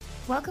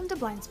Welcome to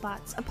Blind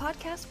Spots, a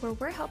podcast where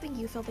we're helping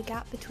you fill the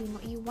gap between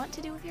what you want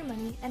to do with your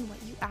money and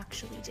what you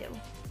actually do.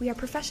 We are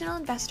professional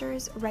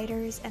investors,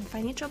 writers, and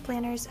financial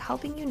planners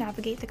helping you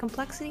navigate the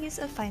complexities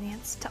of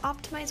finance to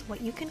optimize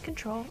what you can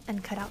control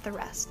and cut out the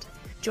rest.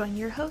 Join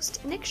your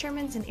host, Nick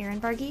Shermans and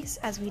Aaron Varghese,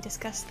 as we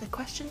discuss the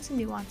questions and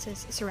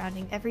nuances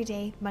surrounding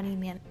everyday money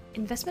management.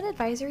 Investment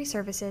advisory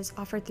services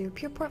offered through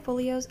Pure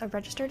Portfolios, a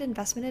registered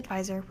investment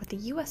advisor with the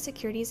U.S.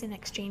 Securities and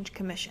Exchange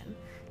Commission.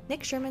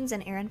 Nick Shermans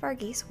and Aaron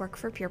Varghese work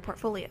for Pure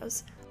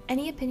Portfolios.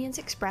 Any opinions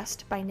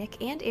expressed by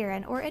Nick and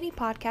Aaron or any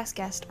podcast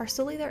guest are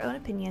solely their own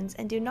opinions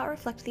and do not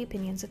reflect the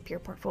opinions of Pure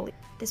Portfolio.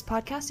 This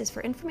podcast is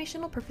for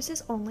informational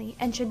purposes only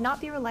and should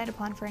not be relied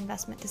upon for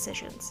investment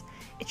decisions.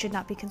 It should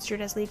not be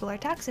construed as legal or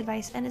tax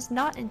advice and is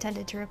not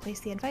intended to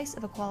replace the advice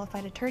of a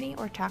qualified attorney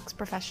or tax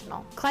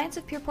professional. Clients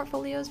of Pure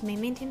Portfolios may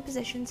maintain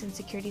positions in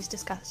securities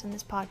discussed in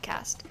this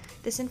podcast.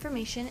 This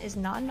information is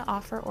not an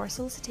offer or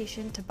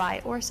solicitation to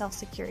buy or sell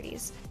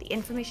securities. The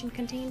information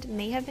contained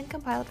may have been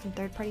compiled from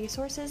third-party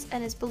sources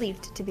and is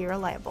believed to be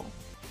reliable.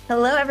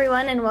 Hello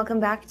everyone and welcome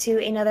back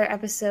to another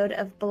episode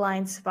of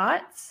Blind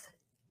Spots.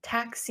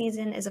 Tax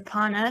season is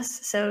upon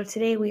us, so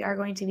today we are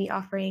going to be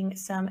offering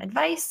some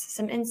advice,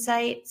 some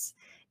insights,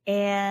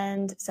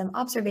 and some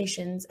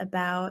observations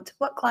about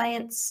what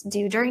clients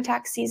do during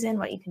tax season,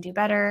 what you can do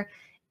better,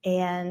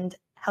 and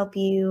help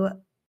you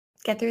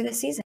get through this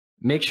season.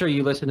 Make sure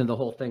you listen to the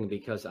whole thing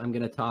because I'm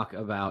going to talk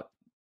about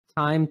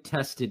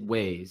time-tested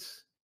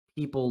ways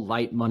people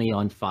light money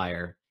on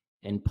fire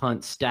and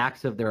punt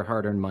stacks of their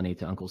hard-earned money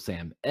to Uncle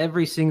Sam.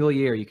 Every single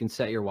year, you can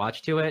set your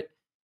watch to it.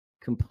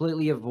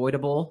 Completely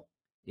avoidable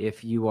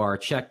if you are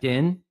checked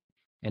in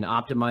and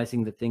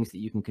optimizing the things that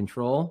you can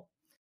control.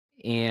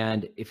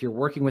 And if you're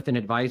working with an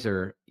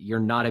advisor, you're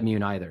not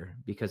immune either,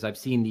 because I've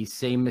seen these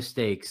same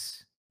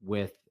mistakes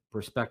with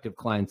prospective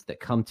clients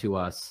that come to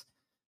us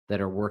that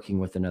are working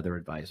with another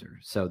advisor.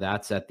 So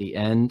that's at the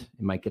end.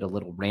 It might get a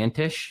little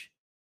rantish,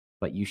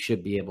 but you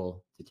should be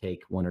able to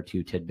take one or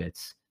two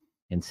tidbits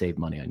and save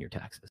money on your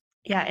taxes.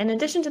 Yeah, in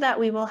addition to that,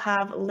 we will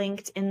have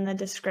linked in the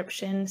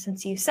description,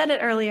 since you said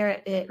it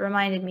earlier, it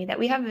reminded me that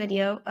we have a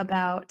video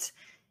about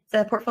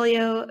the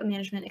portfolio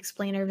management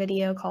explainer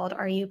video called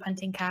Are You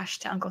Punting Cash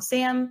to Uncle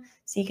Sam?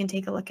 So you can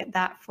take a look at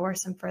that for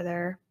some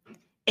further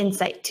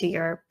insight to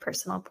your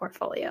personal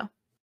portfolio.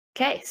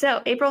 Okay,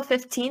 so April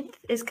 15th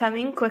is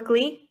coming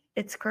quickly.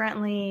 It's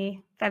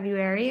currently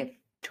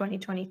February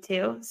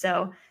 2022.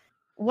 So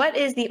what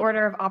is the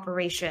order of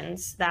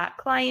operations that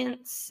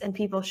clients and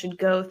people should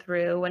go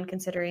through when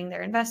considering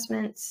their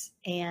investments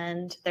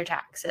and their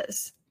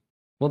taxes?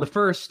 Well, the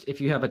first, if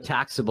you have a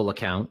taxable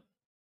account,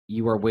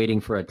 you are waiting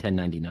for a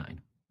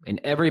 1099. And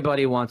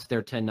everybody wants their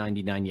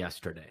 1099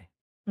 yesterday.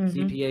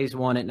 CPAs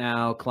want it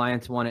now,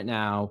 clients want it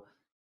now.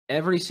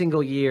 Every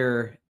single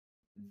year,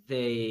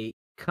 they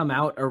come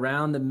out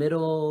around the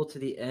middle to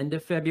the end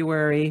of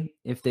February.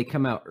 If they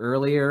come out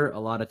earlier, a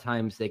lot of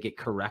times they get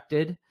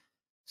corrected.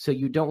 So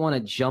you don't want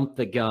to jump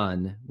the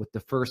gun with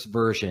the first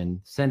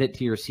version, send it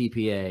to your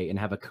CPA and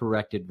have a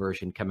corrected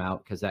version come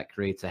out because that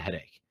creates a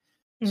headache.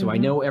 So I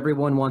know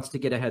everyone wants to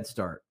get a head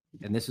start.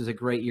 And this is a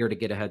great year to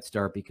get a head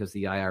start because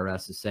the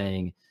IRS is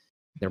saying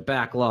they're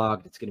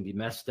backlogged. It's going to be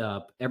messed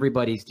up.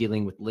 Everybody's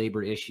dealing with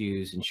labor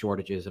issues and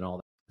shortages and all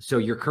that. So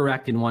you're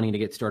correct in wanting to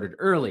get started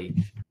early,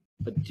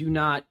 but do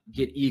not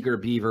get eager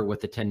beaver with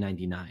the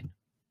 1099.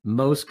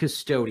 Most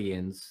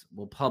custodians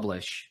will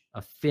publish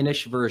a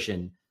finished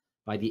version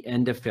by the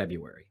end of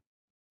February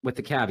with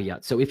the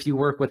caveat. So if you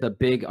work with a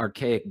big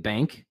archaic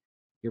bank,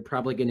 you're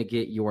probably going to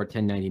get your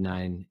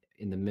 1099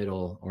 in the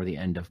middle or the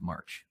end of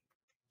March.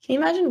 Can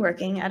you imagine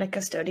working at a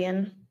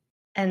custodian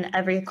and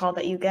every call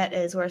that you get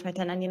is, where's my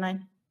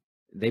 1099?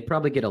 They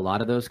probably get a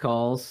lot of those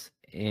calls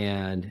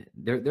and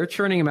they're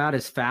churning them out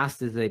as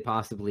fast as they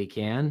possibly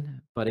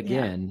can. But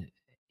again,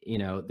 you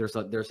know, there's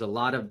a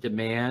lot of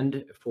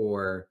demand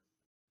for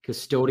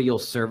custodial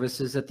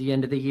services at the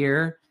end of the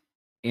year.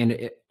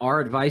 And our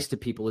advice to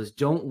people is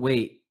don't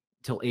wait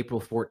till April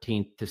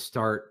 14th to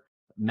start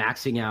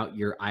maxing out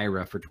your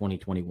IRA for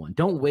 2021.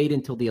 Don't wait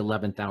until the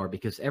 11th hour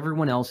because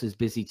everyone else is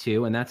busy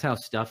too. And that's how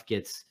stuff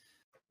gets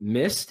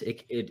missed.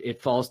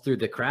 It falls through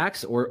the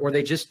cracks or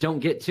they just don't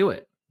get to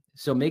it.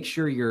 So make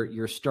sure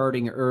you're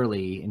starting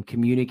early and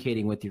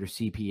communicating with your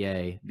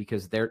CPA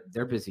because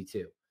they're busy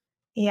too.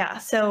 Yeah.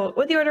 So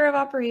with the order of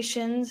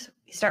operations,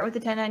 we start with the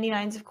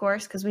 1099s, of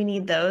course, because we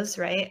need those,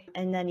 right?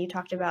 And then you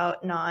talked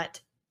about not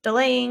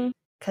delaying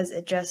because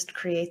it just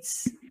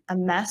creates a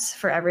mess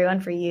for everyone,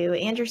 for you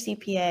and your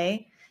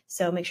CPA.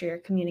 So make sure you're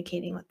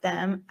communicating with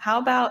them. How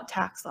about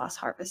tax loss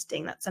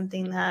harvesting? That's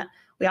something that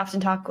we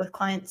often talk with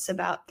clients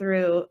about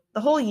through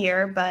the whole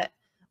year, but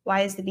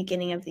why is the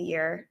beginning of the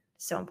year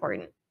so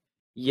important?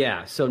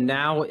 Yeah. So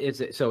now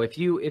so if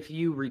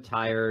you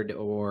retired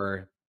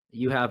or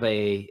you have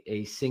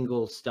a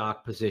single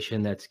stock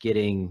position that's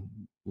getting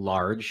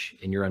large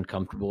and you're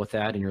uncomfortable with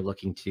that and you're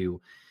looking to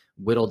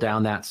whittle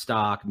down that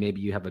stock,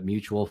 maybe you have a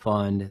mutual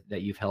fund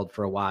that you've held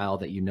for a while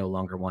that you no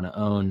longer want to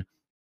own.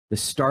 The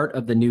start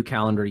of the new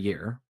calendar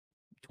year,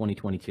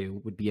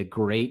 2022 would be a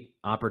great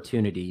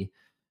opportunity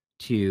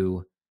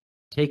to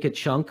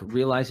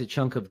realize a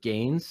chunk of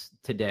gains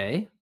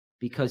today,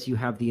 because you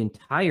have the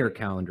entire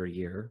calendar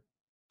year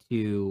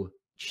to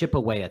chip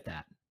away at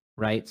that,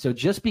 right? So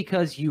just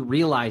because you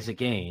realize a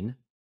gain,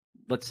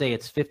 let's say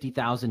it's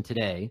 50,000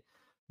 today,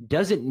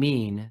 doesn't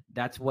mean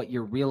that's what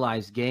your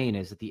realized gain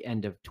is at the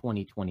end of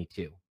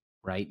 2022,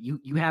 right?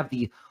 You have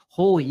the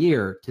whole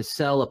year to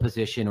sell a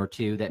position or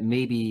two that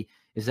maybe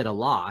is at a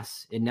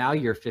loss, and now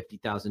your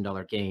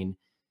 $50,000 gain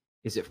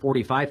is at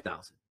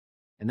 45,000.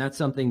 And that's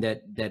something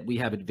that we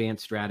have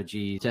advanced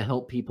strategy to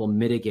help people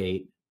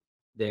mitigate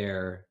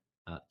their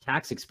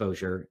tax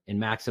exposure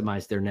and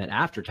maximize their net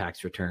after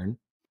tax return.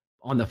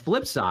 On the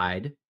flip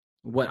side,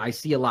 what I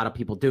see a lot of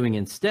people doing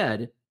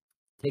instead,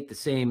 take the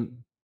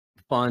same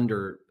fund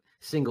or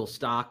single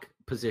stock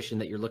position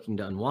that you're looking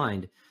to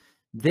unwind.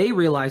 They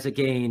realize a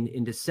gain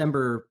in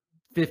December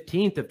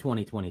 15th of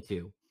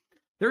 2022.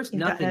 There's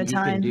nothing you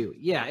can do.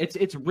 Yeah,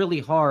 it's really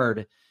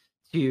hard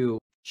to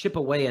chip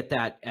away at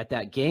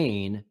that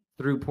gain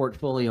through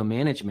portfolio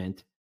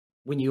management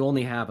when you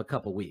only have a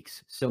couple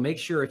weeks. So make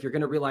sure if you're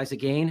going to realize a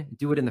gain,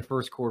 do it in the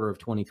first quarter of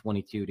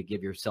 2022 to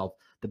give yourself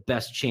the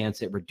best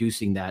chance at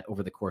reducing that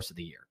over the course of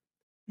the year.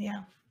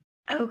 Yeah.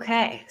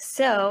 Okay.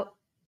 So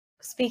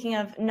speaking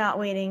of not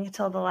waiting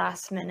until the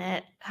last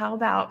minute, how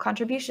about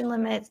contribution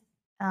limits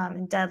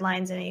and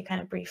deadlines? I know you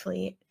kind of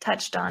briefly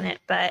touched on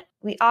it, but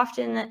we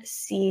often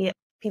see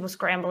people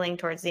scrambling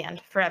towards the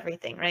end for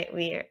everything, right?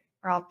 We're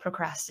all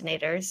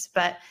procrastinators,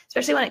 but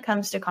especially when it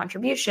comes to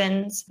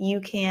contributions, you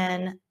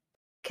can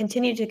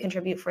continue to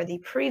contribute for the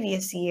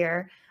previous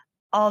year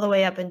all the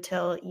way up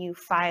until you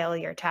file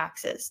your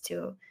taxes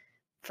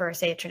for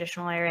say a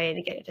traditional IRA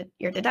to get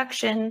your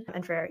deduction,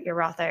 and for your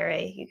Roth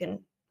IRA, you can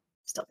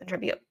still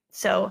contribute.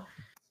 So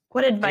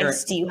what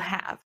advice do you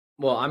have?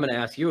 Well, I'm going to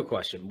ask you a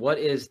question. What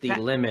is the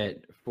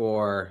limit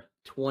for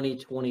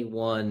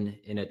 2021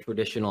 in a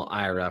traditional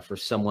IRA for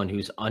someone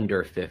who's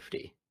under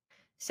 50?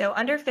 So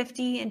under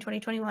 50 in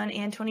 2021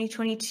 and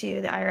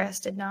 2022, the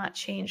IRS did not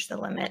change the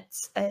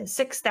limits.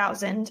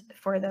 $6,000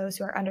 for those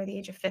who are under the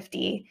age of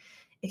 50.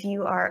 If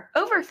you are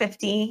over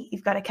 50,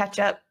 you've got to catch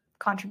up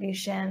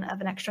contribution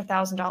of an extra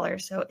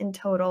 $1,000. So in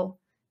total,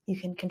 you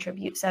can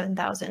contribute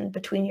 $7,000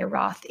 between your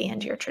Roth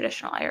and your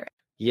traditional IRA.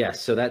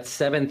 Yes, so that's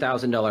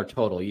 $7,000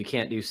 total. You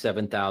can't do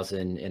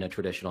 $7,000 in a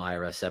traditional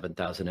IRA,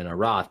 $7,000 in a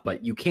Roth,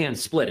 but you can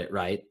split it,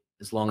 right?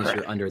 As long as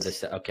you're under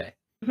this. Okay.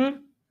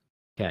 Mm-hmm.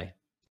 Okay.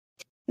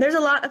 There's a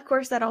lot, of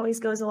course, that always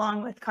goes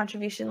along with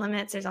contribution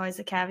limits. There's always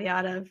a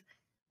caveat of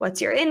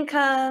what's your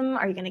income?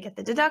 Are you going to get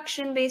the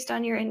deduction based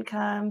on your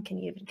income? Can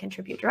you even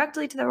contribute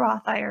directly to the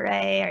Roth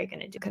IRA? Are you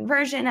going to do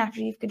conversion after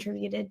you've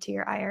contributed to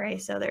your IRA?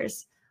 So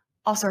there's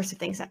all sorts of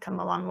things that come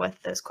along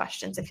with those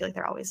questions. I feel like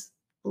they're always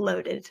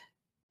loaded,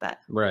 but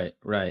right.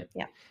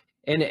 Yeah.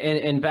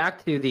 And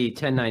back to the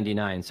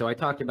 1099. So I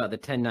talked about the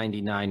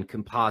 1099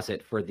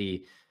 composite for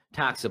the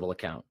taxable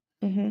account.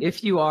 Mm-hmm.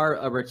 If you are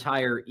a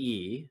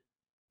retiree,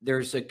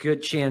 there's a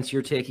good chance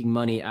you're taking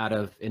money out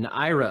of an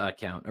IRA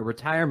account, a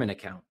retirement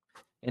account.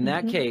 In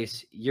that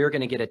case, you're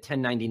going to get a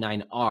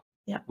 1099-R,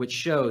 which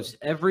shows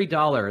every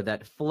dollar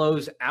that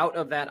flows out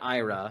of that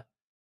IRA,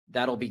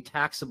 that'll be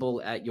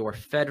taxable at your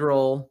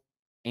federal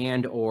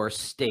and or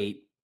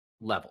state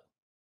level.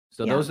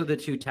 So those are the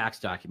two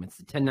tax documents,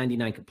 the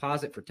 1099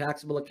 composite for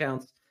taxable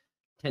accounts,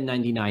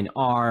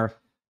 1099-R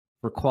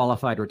for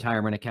qualified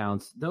retirement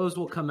accounts. Those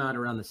will come out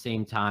around the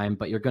same time,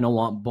 but you're going to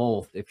want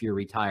both if you're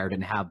retired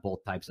and have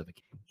both types of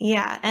accounts.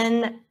 Yeah,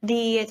 and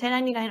the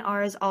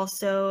 1099-R is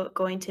also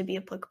going to be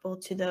applicable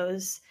to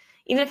those,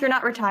 even if you're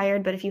not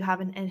retired, but if you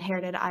have an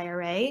inherited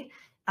IRA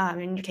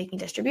and you're taking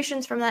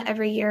distributions from that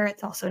every year,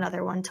 it's also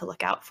another one to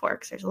look out for,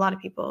 because there's a lot of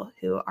people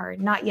who are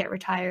not yet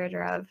retired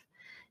or of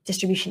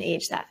distribution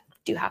age that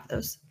do have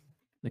those.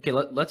 Okay,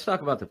 let's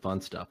talk about the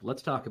fun stuff.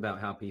 Let's talk about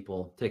how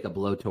people take a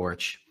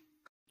blowtorch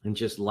and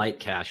just light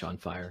cash on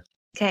fire.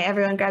 Okay,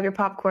 everyone grab your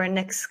popcorn.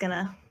 Nick's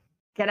gonna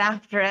get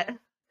after it.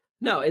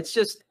 No, it's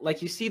just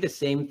like you see the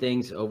same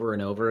things over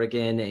and over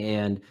again.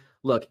 And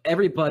look,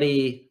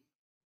 everybody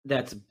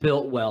that's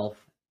built wealth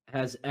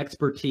has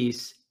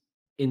expertise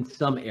in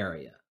some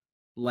area.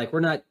 Like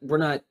we're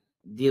not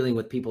dealing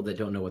with people that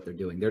don't know what they're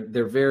doing.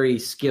 They're very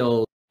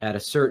skilled at a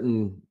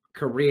certain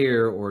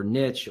career or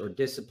niche or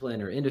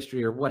discipline or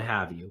industry or what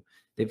have you.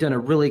 They've done a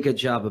really good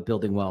job of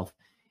building wealth.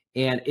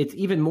 And it's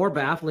even more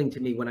baffling to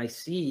me when I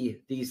see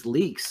these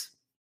leaks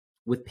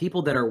with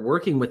people that are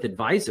working with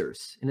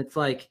advisors. And it's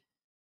like,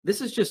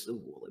 this is just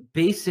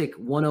basic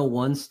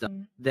 101 stuff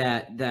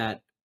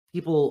that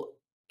people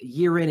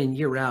year in and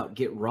year out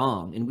get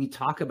wrong. And we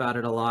talk about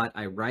it a lot.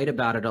 I write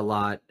about it a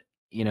lot.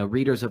 You know,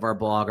 readers of our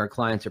blog, our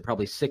clients are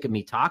probably sick of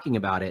me talking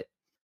about it.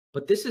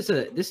 But this is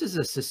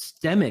a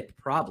systemic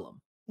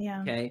problem.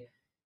 Yeah. Okay.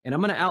 And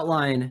I'm going to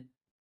outline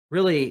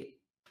really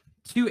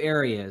two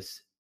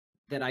areas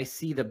that I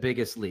see the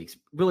biggest leaks,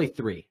 really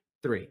three.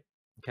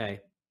 Okay.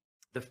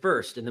 The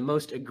first and the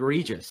most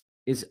egregious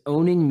is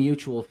owning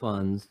mutual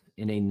funds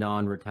in a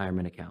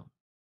non-retirement account.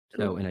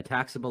 So in a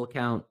taxable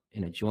account,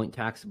 in a joint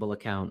taxable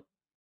account,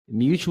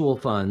 Mutual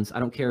funds, I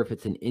don't care if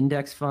it's an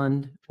index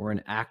fund or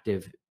an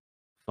active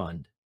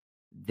fund,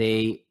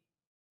 they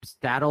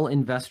saddle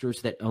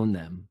investors that own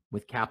them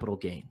with capital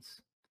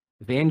gains.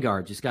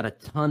 Vanguard just got a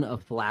ton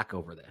of flack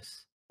over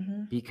this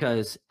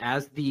because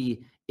as the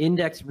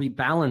index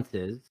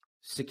rebalances,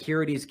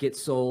 securities get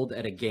sold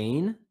at a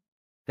gain.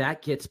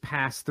 That gets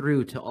passed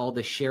through to all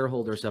the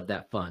shareholders of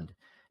that fund.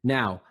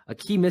 Now, a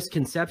key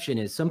misconception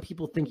is some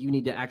people think you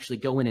need to actually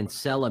go in and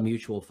sell a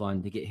mutual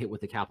fund to get hit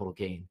with a capital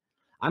gain.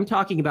 I'm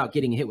talking about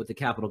getting hit with the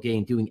capital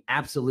gain, doing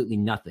absolutely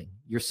nothing.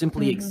 You're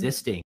simply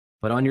existing.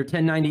 But on your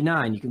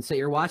 1099, you can set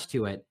your watch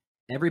to it.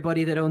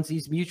 Everybody that owns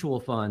these mutual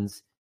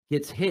funds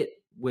gets hit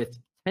with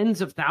tens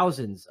of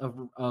thousands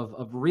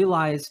of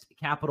realized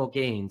capital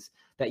gains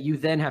that you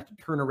then have to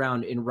turn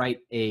around and write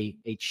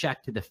a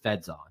check to the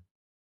feds on.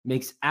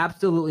 Makes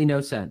absolutely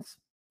no sense.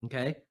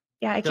 Okay.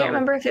 Yeah, I can't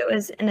remember if it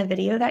was in a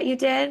video that you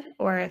did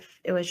or if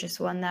it was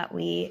just one that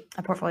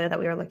a portfolio that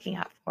we were looking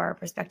at for a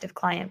prospective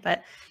client,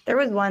 but there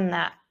was one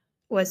that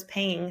was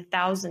paying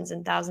thousands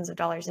and thousands of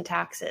dollars in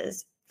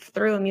taxes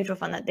through a mutual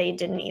fund that they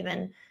didn't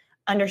even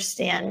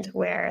understand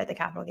where the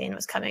capital gain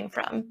was coming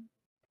from.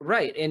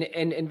 Right.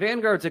 And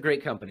Vanguard's a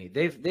great company.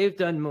 They've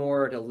done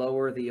more to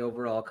lower the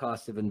overall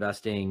cost of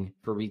investing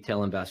for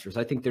retail investors.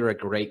 I think they're a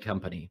great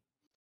company.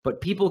 But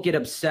people get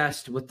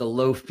obsessed with the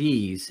low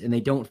fees and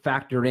they don't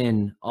factor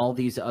in all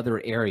these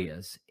other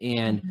areas.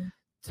 And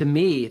to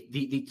me,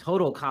 the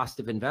total cost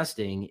of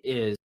investing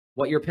is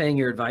what you're paying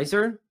your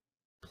advisor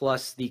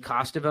plus the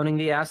cost of owning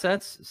the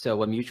assets.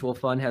 So a mutual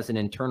fund has an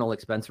internal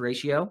expense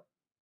ratio.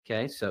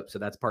 Okay, so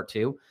that's part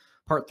two.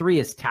 Part three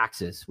is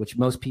taxes, which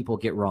most people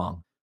get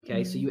wrong.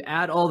 Okay, so you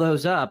add all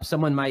those up,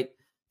 someone might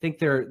think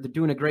they're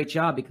doing a great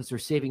job because they're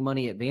saving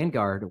money at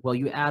Vanguard. Well,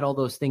 you add all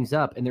those things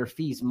up and their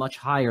fees much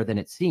higher than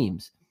it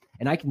seems.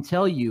 And I can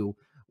tell you,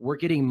 we're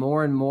getting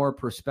more and more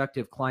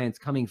prospective clients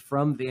coming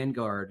from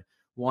Vanguard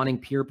wanting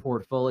pure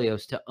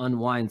portfolios to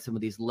unwind some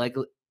of these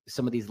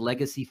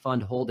legacy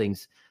fund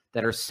holdings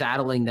that are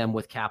saddling them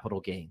with capital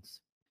gains.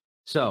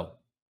 So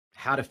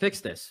how to fix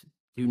this?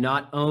 Do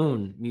not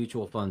own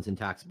mutual funds in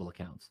taxable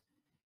accounts.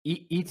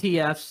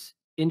 ETFs,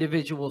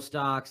 individual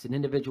stocks, and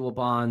individual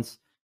bonds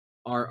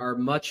are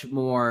much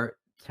more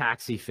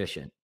tax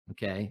efficient,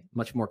 okay?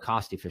 Much more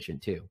cost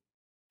efficient too,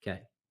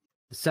 okay?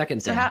 The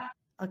second thing.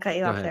 I'll cut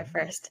you off there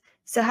first.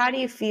 So how do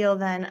you feel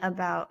then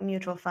about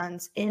mutual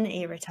funds in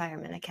a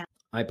retirement account?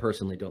 I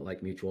personally don't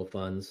like mutual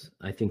funds.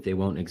 I think they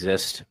won't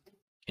exist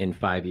in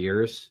 5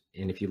 years.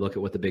 And if you look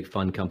at what the big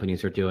fund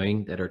companies are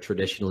doing that are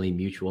traditionally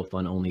mutual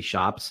fund only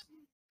shops,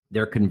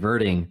 they're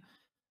converting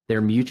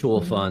their mutual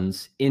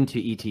funds into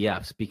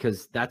ETFs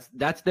because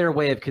that's their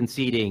way of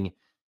conceding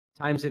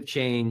times have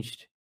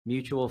changed.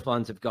 Mutual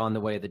funds have gone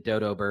the way of the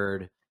dodo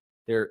bird.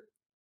 They're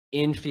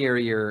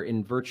inferior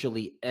in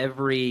virtually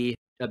every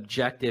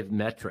objective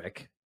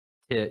metric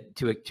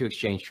to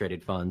exchange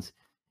traded funds.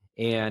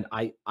 And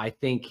I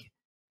think,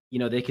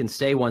 they can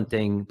say one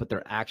thing, but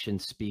their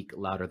actions speak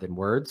louder than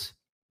words.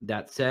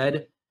 That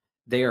said,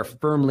 they are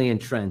firmly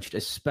entrenched,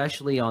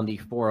 especially on the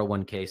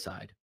 401k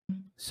side.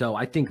 So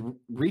I think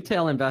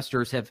retail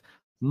investors have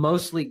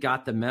mostly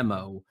got the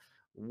memo.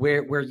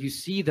 Where you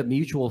see the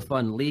mutual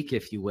fund leak,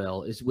 if you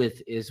will, is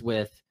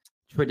with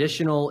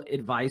traditional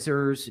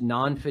advisors,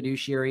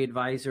 non-fiduciary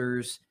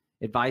advisors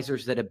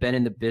that have been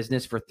in the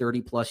business for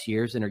 30 plus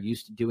years and are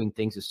used to doing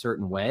things a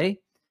certain way.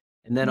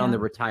 And then on the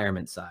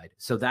retirement side.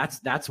 So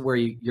that's where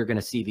you're going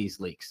to see these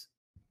leaks.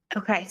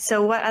 Okay.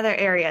 So what other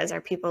areas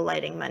are people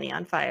lighting money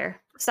on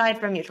fire aside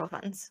from mutual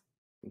funds?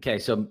 Okay.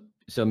 So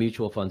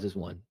mutual funds is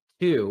one.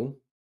 Two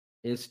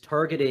is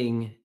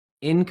targeting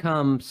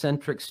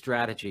income-centric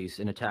strategies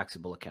in a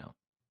taxable account.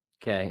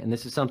 Okay. And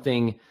this is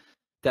something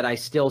that I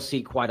still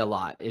see quite a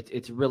lot.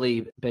 It's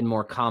really been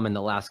more common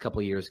the last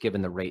couple of years,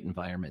 given the rate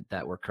environment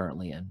that we're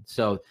currently in.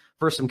 So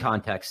for some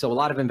context, so a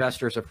lot of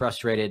investors are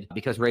frustrated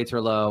because rates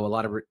are low.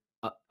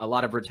 A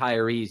lot of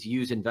retirees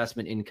use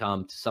investment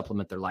income to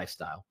supplement their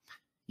lifestyle.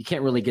 You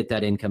can't really get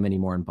that income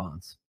anymore in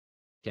bonds.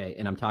 Okay.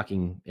 And I'm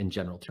talking in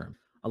general terms.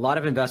 A lot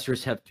of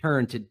investors have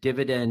turned to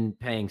dividend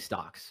paying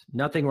stocks.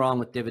 Nothing wrong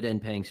with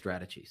dividend paying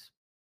strategies.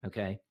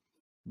 Okay.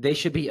 They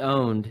should be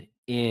owned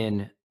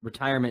in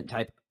retirement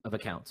type of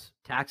accounts,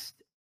 tax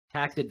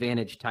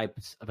advantage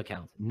types of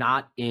accounts,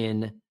 not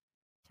in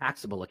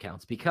taxable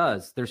accounts,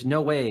 because there's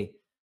no way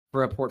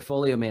for a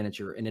portfolio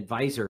manager, an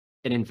advisor,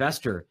 an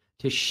investor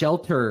to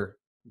shelter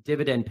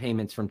dividend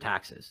payments from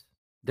taxes.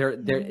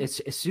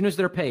 As soon as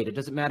they're paid, it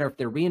doesn't matter if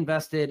they're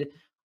reinvested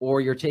or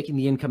you're taking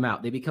the income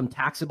out, they become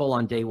taxable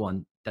on day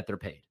one that they're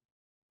paid.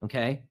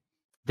 Okay.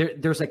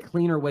 There's a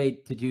cleaner way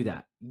to do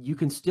that. You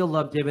can still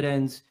love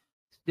dividends,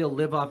 still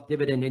live off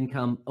dividend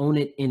income, own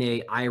it in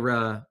a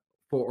IRA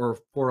or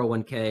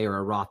 401k or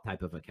a Roth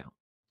type of account.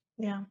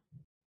 Yeah.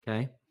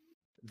 Okay.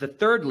 The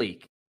third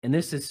leak, and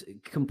this is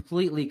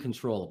completely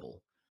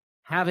controllable,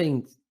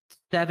 having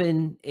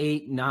 7,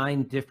 8,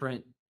 9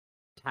 different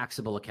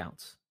taxable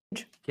accounts.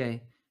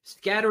 Okay.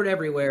 Scattered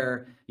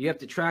everywhere. You have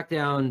to track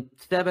down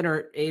 7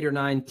 or 8 or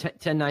 9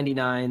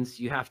 1099s.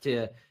 You have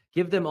to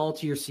Give them all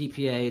to your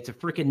CPA. It's a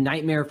freaking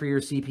nightmare for your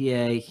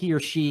CPA. He or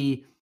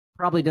she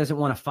probably doesn't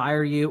want to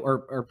fire you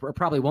or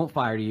probably won't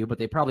fire you, but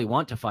they probably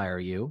want to fire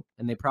you.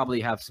 And they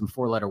probably have some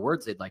 4-letter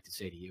words they'd like to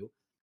say to you.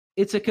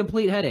 It's a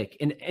complete headache.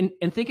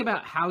 And think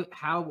about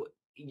how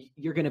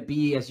you're going to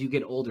be as you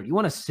get older. You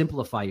want to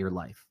simplify your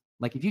life.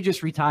 Like if you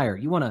just retire,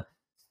 you want to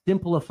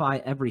simplify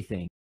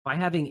everything. By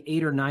having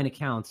 8 or 9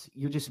 accounts,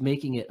 you're just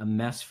making it a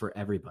mess for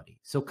everybody.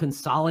 So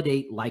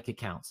consolidate like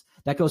accounts.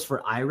 That goes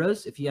for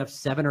IRAs. If you have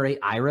 7 or 8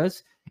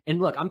 IRAs,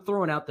 and look, I'm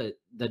throwing out the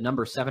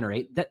number 7 or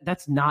 8.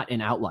 That's not an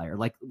outlier.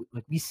 Like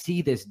we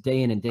see this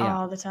day in and day out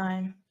all the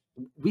time.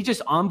 We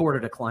just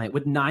onboarded a client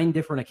with 9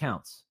 different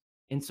accounts,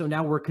 and so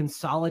now we're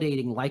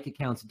consolidating like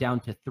accounts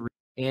down to 3.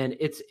 And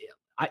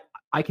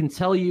I can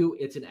tell you,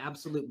 it's an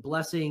absolute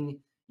blessing.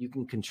 You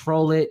can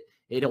control it.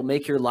 It'll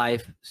make your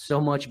life so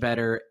much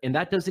better. And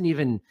that doesn't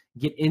even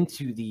get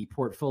into the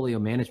portfolio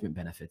management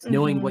benefits,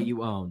 knowing what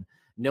you own,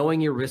 knowing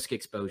your risk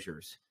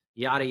exposures,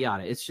 yada,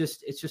 yada. It's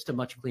just a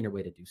much cleaner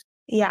way to do so.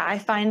 Yeah, I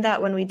find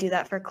that when we do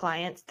that for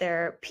clients,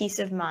 their peace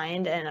of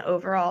mind and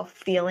overall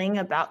feeling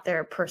about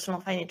their personal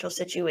financial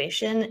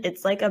situation,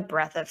 it's like a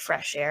breath of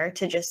fresh air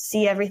to just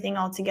see everything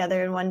all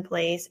together in one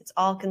place. It's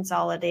all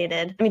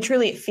consolidated. I mean,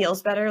 truly, it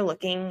feels better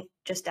looking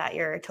just at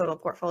your total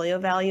portfolio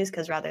values,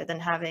 because rather than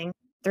having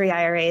 3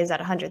 IRAs at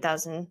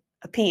 100,000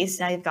 a piece,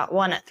 now you've got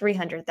one at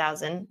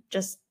 300,000.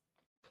 Just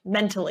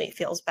mentally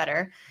feels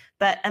better.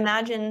 But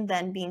imagine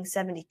then being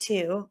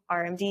 72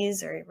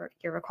 RMDs, or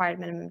your required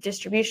minimum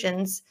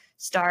distributions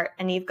start,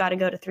 and you've got to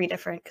go to 3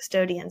 different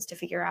custodians to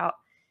figure out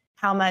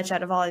how much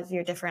out of all of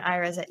your different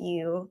IRAs that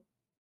you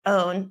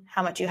own,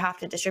 how much you have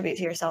to distribute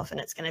to yourself. And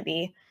it's going to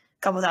be a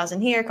couple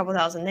thousand here, a couple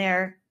thousand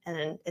there. And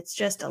then it's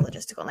just a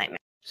logistical nightmare.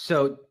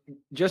 So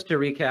just to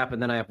recap,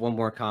 and then I have one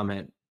more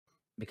comment,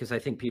 because I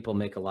think people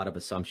make a lot of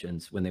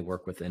assumptions when they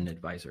work with an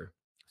advisor.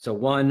 So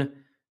 1,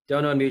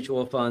 don't own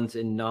mutual funds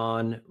in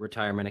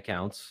non-retirement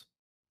accounts.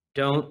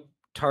 Don't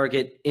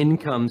target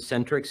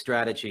income-centric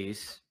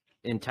strategies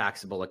in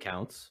taxable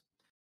accounts.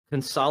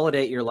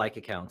 Consolidate your like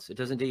accounts. It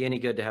doesn't do you any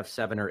good to have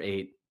 7 or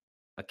 8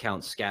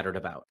 accounts scattered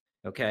about,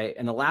 okay?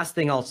 And the last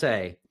thing I'll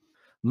say,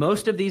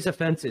 most of these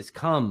offenses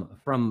come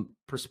from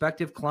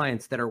prospective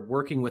clients that are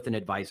working with an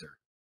advisor.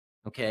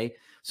 Okay.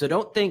 So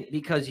don't think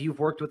because you've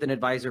worked with an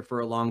advisor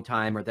for a long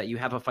time, or that you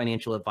have a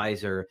financial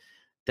advisor,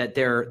 that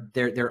they're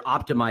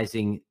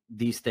optimizing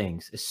these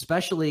things,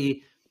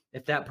 especially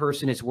if that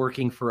person is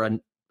working for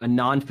a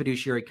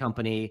non-fiduciary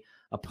company,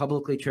 a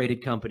publicly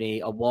traded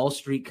company, a Wall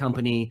Street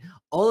company.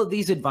 All of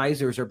these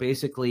advisors are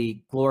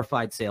basically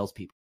glorified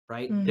salespeople,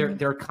 right?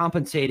 They're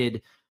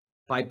compensated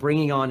by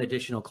bringing on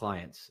additional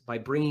clients, by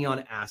bringing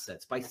on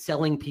assets, by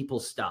selling people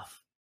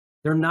stuff.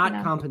 They're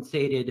not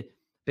compensated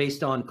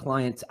based on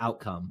clients'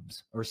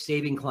 outcomes or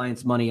saving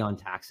clients money on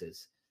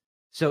taxes.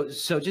 So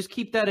just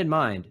keep that in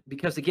mind,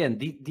 because again,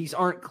 these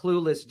aren't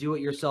clueless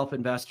do-it-yourself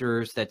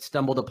investors that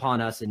stumbled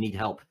upon us and need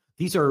help.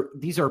 These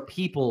are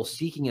people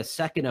seeking a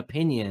second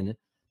opinion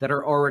that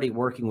are already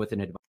working with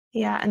an advisor.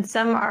 Yeah, and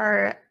some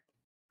are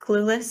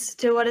clueless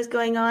to what is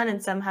going on,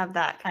 and some have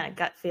that kind of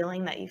gut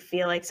feeling that you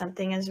feel like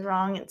something is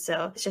wrong. And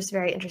so it's just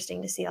very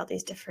interesting to see all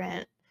these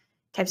different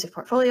types of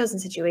portfolios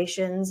and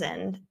situations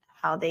and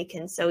how they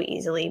can so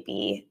easily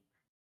be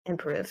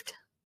improved.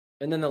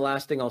 And then the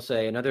last thing I'll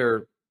say,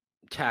 another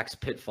tax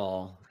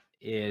pitfall,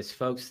 is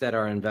folks that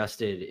are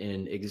invested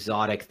in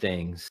exotic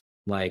things.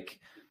 Like,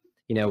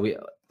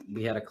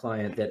 we had a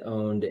client that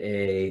owned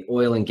a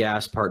oil and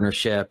gas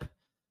partnership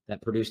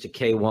that produced a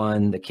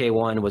K1. The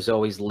K1 was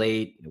always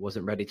late. It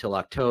wasn't ready till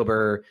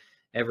October.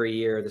 Every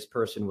year, this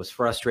person was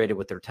frustrated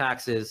with their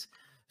taxes.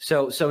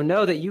 So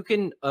know that you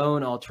can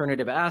own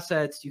alternative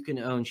assets. You can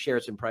own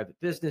shares in private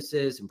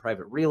businesses and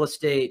private real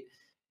estate,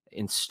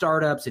 in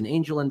startups and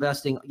angel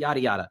investing,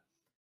 yada, yada.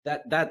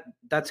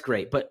 That's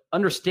great. But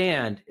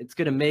understand, it's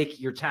going to make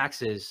your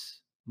taxes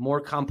more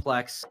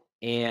complex,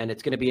 and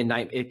it's going to be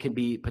it can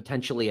be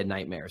potentially a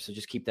nightmare. So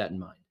just keep that in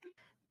mind.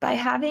 By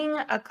having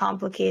a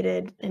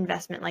complicated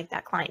investment like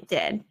that client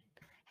did,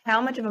 how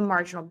much of a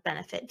marginal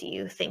benefit do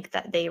you think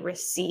that they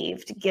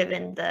received,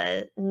 given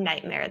the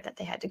nightmare that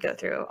they had to go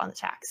through on the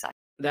tax side?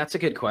 That's a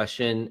good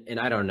question. And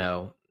I don't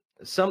know.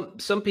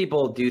 Some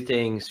people do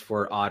things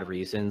for odd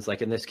reasons.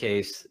 Like in this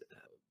case,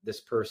 this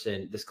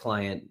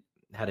client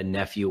had a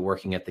nephew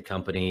working at the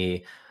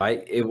company.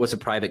 It was a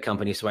private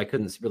company, so I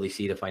couldn't really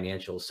see the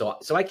financials.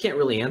 So I can't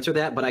really answer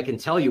that, but I can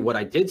tell you what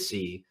I did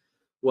see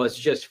was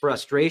just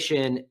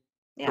frustration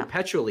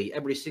perpetually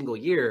every single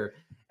year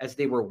as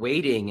they were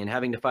waiting and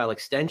having to file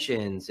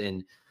extensions.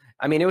 And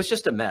I mean, it was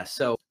just a mess.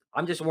 So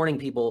I'm just warning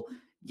people,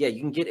 yeah,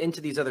 you can get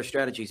into these other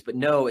strategies, but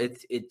no,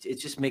 it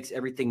just makes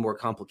everything more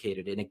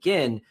complicated. And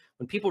again,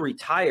 when people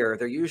retire,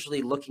 they're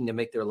usually looking to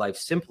make their life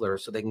simpler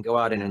so they can go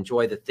out and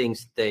enjoy the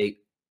things they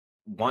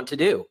want to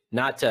do,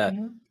 not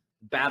to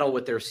battle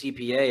with their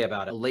CPA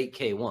about a late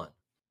K1.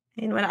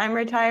 And when I'm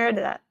retired,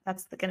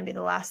 that's going to be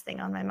the last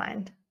thing on my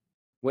mind.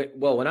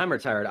 Well, when I'm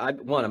retired,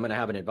 I'm going to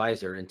have an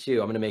advisor, and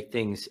 2, I'm going to make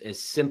things as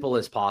simple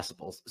as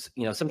possible.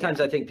 Sometimes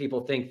I think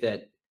people think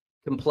that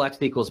complex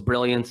equals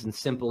brilliance and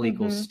simple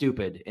equals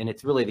stupid. And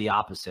it's really the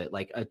opposite.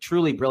 Like a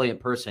truly brilliant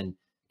person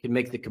can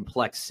make the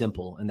complex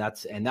simple. And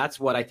that's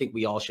what I think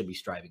we all should be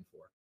striving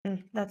for.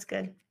 That's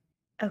good.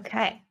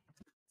 Okay.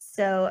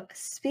 So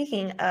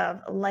speaking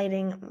of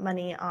lighting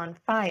money on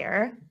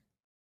fire, I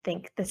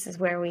think this is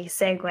where we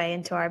segue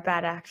into our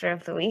bad actor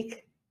of the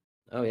week.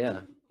 Oh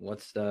yeah.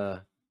 What's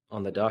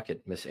on the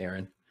docket, Miss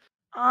Erin?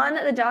 On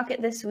the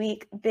docket this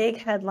week, big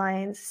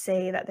headlines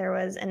say that there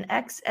was an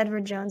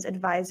ex-Edward Jones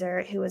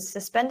advisor who was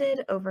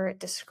suspended over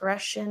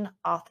discretion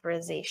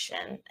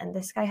authorization. And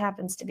this guy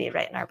happens to be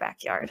right in our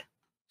backyard.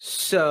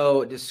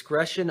 So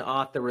discretion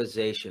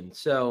authorization.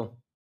 So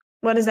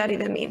what does that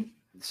even mean?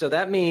 So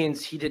that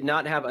means he did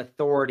not have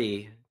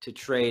authority to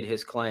trade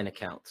his client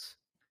accounts.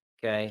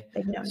 Okay.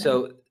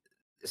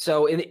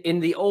 So in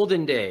the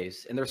olden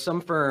days, and there's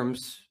some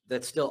firms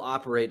that still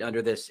operate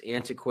under this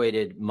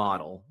antiquated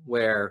model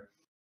where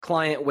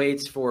client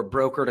waits for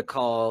broker to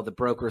call, the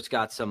broker's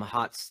got some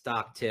hot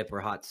stock tip or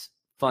hot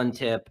fund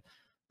tip,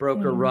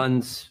 broker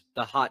runs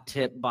the hot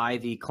tip by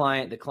the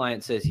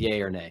client says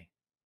yay or nay.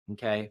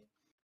 Okay.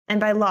 And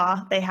by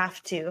law, they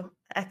have to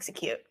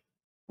execute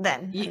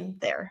then and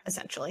there,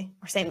 essentially,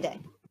 or same day.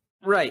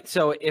 Right.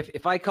 So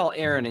if I call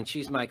Erin and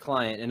she's my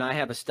client and I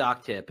have a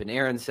stock tip and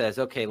Erin says,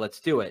 okay, let's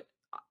do it,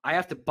 I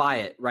have to buy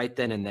it right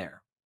then and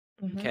there.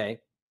 Okay.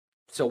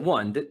 So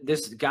one,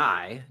 this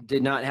guy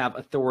did not have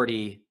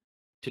authority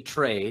to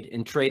trade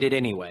and traded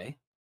anyway.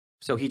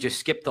 So he just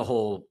skipped the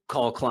whole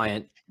call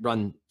client,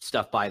 run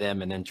stuff by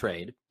them, and then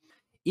trade.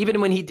 Even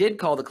when he did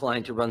call the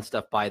client to run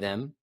stuff by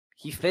them,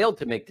 he failed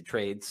to make the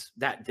trades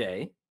that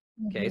day.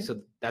 Okay,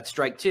 so that's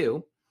strike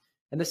two.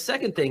 And the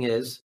second thing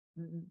is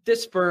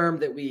this firm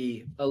that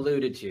we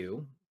alluded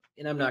to,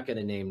 and I'm not going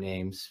to name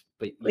names,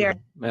 but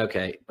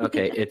okay,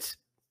 it's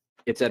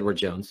Edward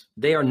Jones.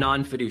 They are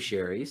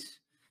non-fiduciaries.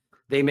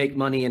 They make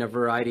money in a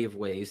variety of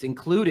ways,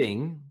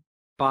 including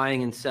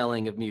buying and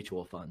selling of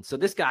mutual funds. So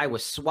this guy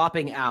was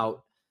swapping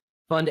out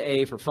Fund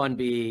A for Fund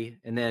B,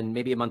 and then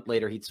maybe a month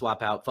later, he'd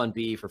swap out Fund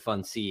B for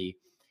Fund C.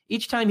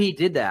 Each time he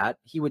did that,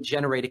 he would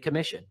generate a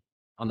commission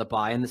on the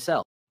buy and the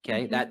sell.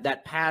 Okay,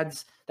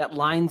 that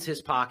lines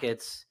his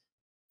pockets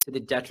to the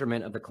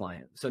detriment of the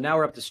client. So now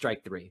we're up to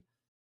strike three.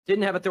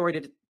 Didn't have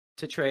authority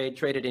to trade,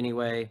 traded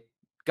anyway.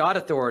 Got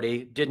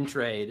authority, didn't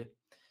trade.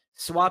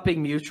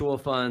 Swapping mutual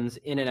funds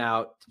in and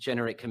out to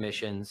generate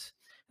commissions.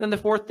 And then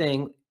the fourth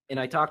thing, and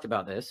I talked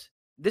about this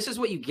is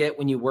what you get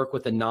when you work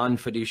with a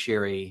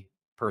non-fiduciary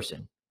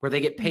person, where they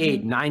get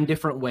paid 9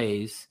 different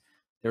ways.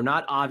 They're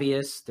not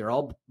obvious. They're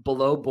all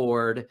below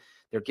board.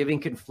 They're giving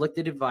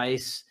conflicted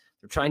advice.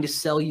 They're trying to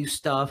sell you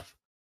stuff.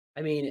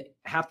 I mean,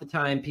 half the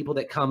time, people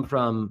that come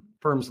from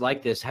firms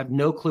like this have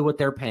no clue what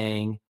they're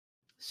paying.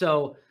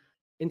 So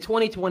in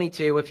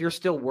 2022, if you're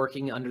still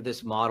working under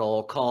this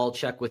model, call,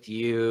 check with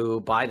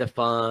you, buy the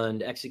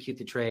fund, execute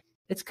the trade,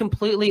 it's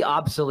completely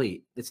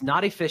obsolete. It's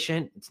not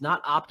efficient. It's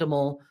not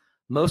optimal.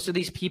 Most of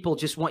these people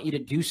just want you to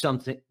do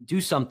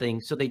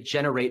something so they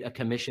generate a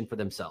commission for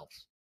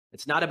themselves.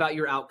 It's not about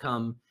your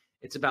outcome.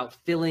 It's about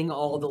filling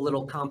all the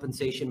little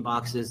compensation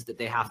boxes that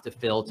they have to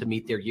fill to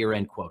meet their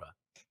year-end quota.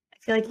 I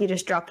feel like you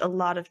just dropped a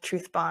lot of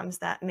truth bombs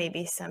that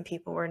maybe some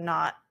people were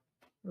not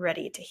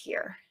ready to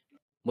hear.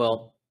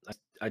 Well,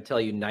 I tell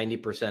you,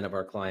 90% of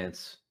our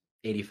clients,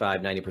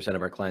 90%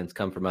 of our clients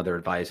come from other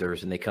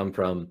advisors, and they come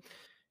from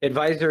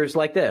advisors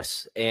like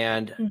this.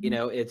 And, you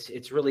know,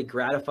 it's really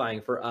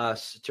gratifying for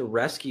us to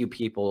rescue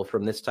people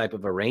from this type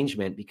of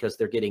arrangement because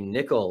they're getting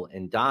nickel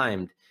and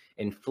dimed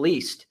and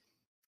fleeced,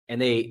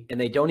 and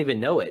they don't even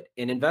know it.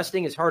 And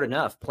investing is hard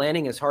enough.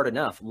 Planning is hard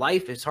enough.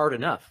 Life is hard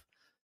enough.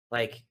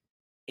 Like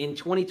in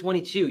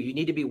 2022, you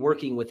need to be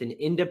working with an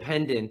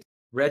independent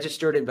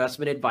registered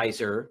investment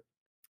advisor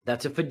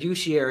that's a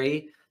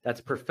fiduciary, that's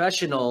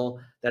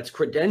professional, that's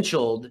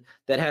credentialed,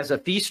 that has a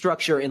fee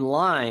structure in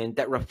line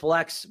that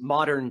reflects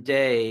modern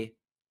day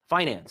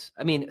finance.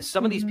 I mean,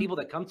 some of these people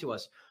that come to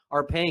us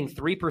are paying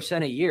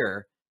 3% a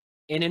year,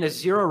 and in a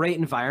zero rate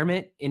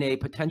environment, in a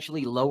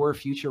potentially lower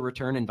future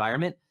return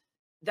environment,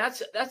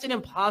 that's an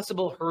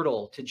impossible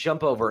hurdle to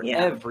jump over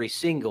every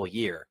single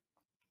year.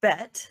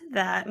 Bet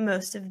that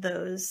most of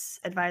those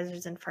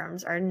advisors and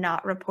firms are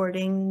not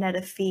reporting net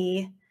of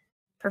fee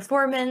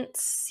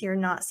performance. You're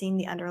not seeing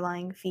the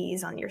underlying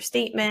fees on your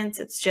statements.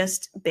 It's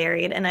just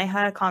buried. And I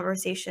had a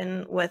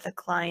conversation with a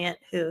client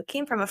who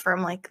came from a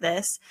firm like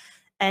this,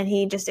 and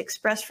he just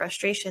expressed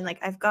frustration. Like,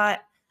 I've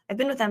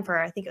been with them for,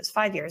 I think it was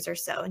 5 years or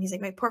so. And he's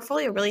like, my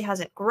portfolio really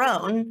hasn't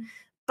grown,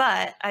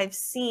 but I've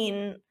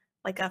seen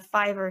like a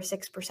 5 or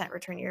 6%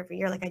 return year over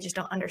year. Like, I just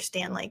don't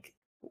understand, like,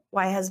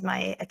 why has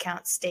my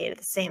account stayed at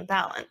the same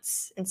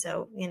balance? And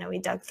so, you know, we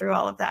dug through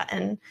all of that,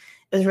 and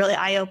it was really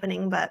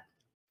eye-opening, but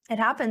it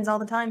happens all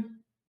the time.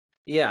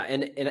 Yeah.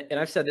 And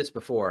I've said this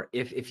before.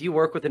 If you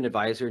work with an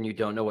advisor and you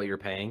don't know what you're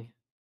paying,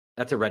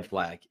 that's a red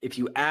flag. If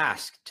you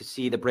ask to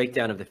see the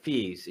breakdown of the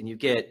fees and you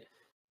get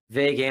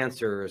vague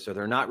answers, or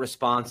they're not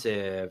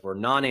responsive, or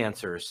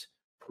non-answers,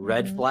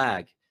 red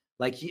flag.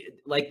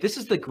 Like this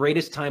is the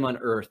greatest time on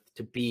earth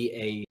to be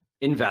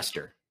a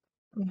investor.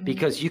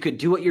 because you could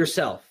do it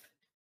yourself.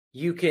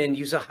 You can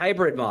use a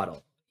hybrid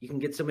model. You can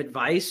get some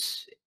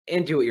advice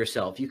and do it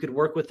yourself. You could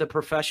work with a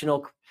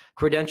professional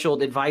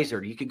credentialed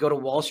advisor. You could go to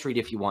Wall Street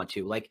if you want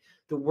to. Like,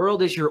 the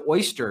world is your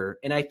oyster.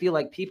 And I feel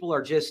like people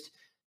are just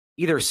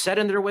either set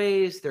in their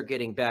ways, they're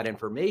getting bad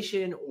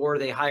information, or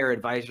they hire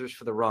advisors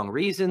for the wrong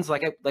reasons.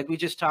 Like we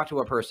just talked to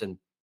a person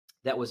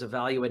that was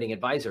evaluating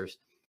advisors,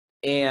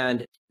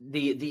 and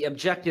the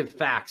objective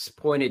facts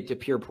pointed to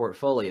pure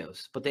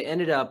portfolios, but they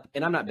ended up,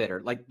 and I'm not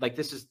bitter, like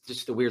this is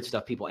just the weird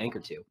stuff people anchor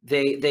to.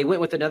 They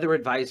went with another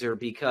advisor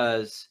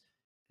because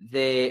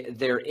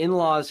their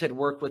in-laws had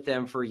worked with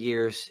them for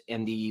years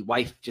and the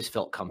wife just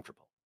felt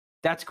comfortable.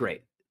 That's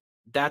great.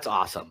 That's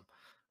awesome.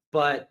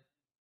 But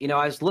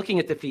I was looking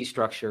at the fee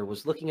structure,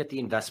 was looking at the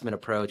investment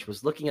approach,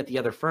 was looking at the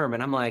other firm,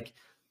 and I'm like,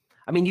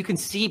 you can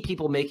see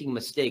people making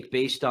mistakes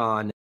based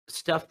on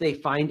stuff they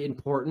find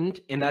important,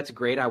 and that's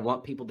great. I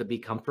want people to be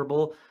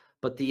comfortable,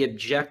 but the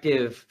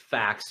objective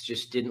facts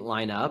just didn't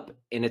line up,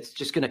 and it's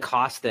just going to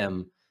cost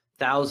them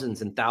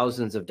thousands and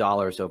thousands of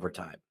dollars over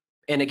time.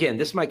 And again,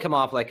 this might come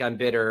off like I'm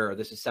bitter or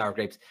this is sour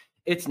grapes.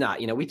 It's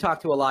not. We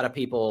talk to a lot of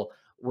people.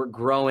 We're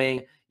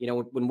growing.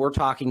 When we're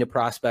talking to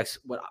prospects,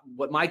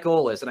 what my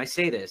goal is, and I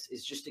say this,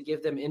 is just to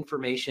give them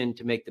information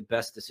to make the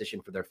best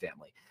decision for their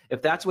family.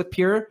 If that's with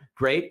Pure,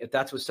 great. If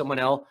that's with someone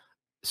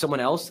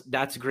else,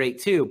 that's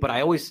great too. But I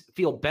always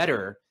feel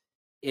better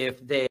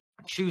if they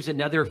choose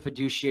another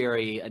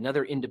fiduciary,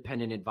 another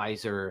independent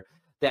advisor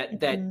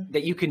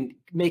that you can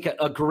make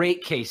a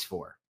great case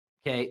for.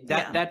 Okay,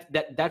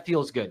 that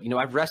feels good.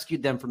 I've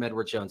rescued them from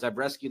Edward Jones. I've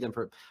rescued them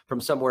from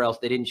somewhere else.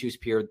 They didn't choose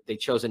Pure. They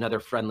chose another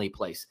friendly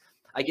place.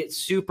 I get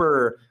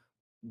super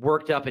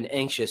worked up and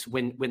anxious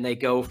when they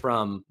go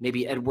from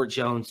maybe Edward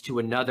Jones to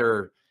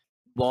another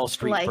Wall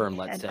Street firm,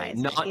 let's say,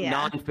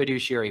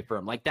 non-fiduciary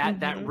firm. Like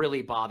that, that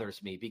really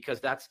bothers me because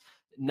that's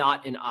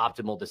not an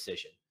optimal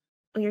decision.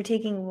 You're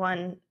taking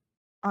one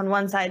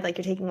side, like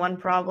you're taking one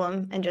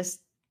problem and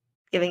just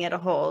giving it a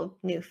whole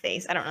new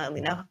face. I don't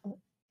really know.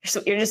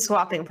 You're just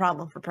swapping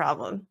problem for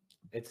problem.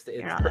 It's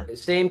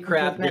same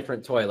crap,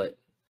 different toilet.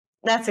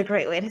 That's a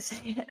great way to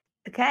say it.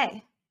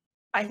 Okay.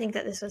 I think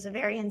that this was a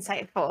very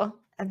insightful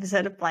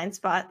episode of Blind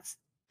Spots.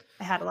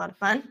 I had a lot of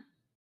fun.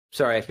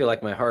 Sorry, I feel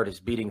like my heart is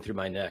beating through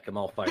my neck. I'm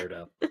all fired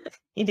up.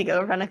 Need to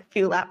go run a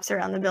few laps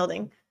around the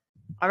building.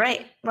 All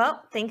right.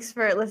 Well, thanks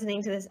for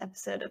listening to this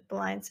episode of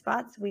Blind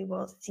Spots. We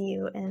will see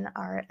you in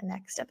our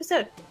next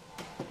episode.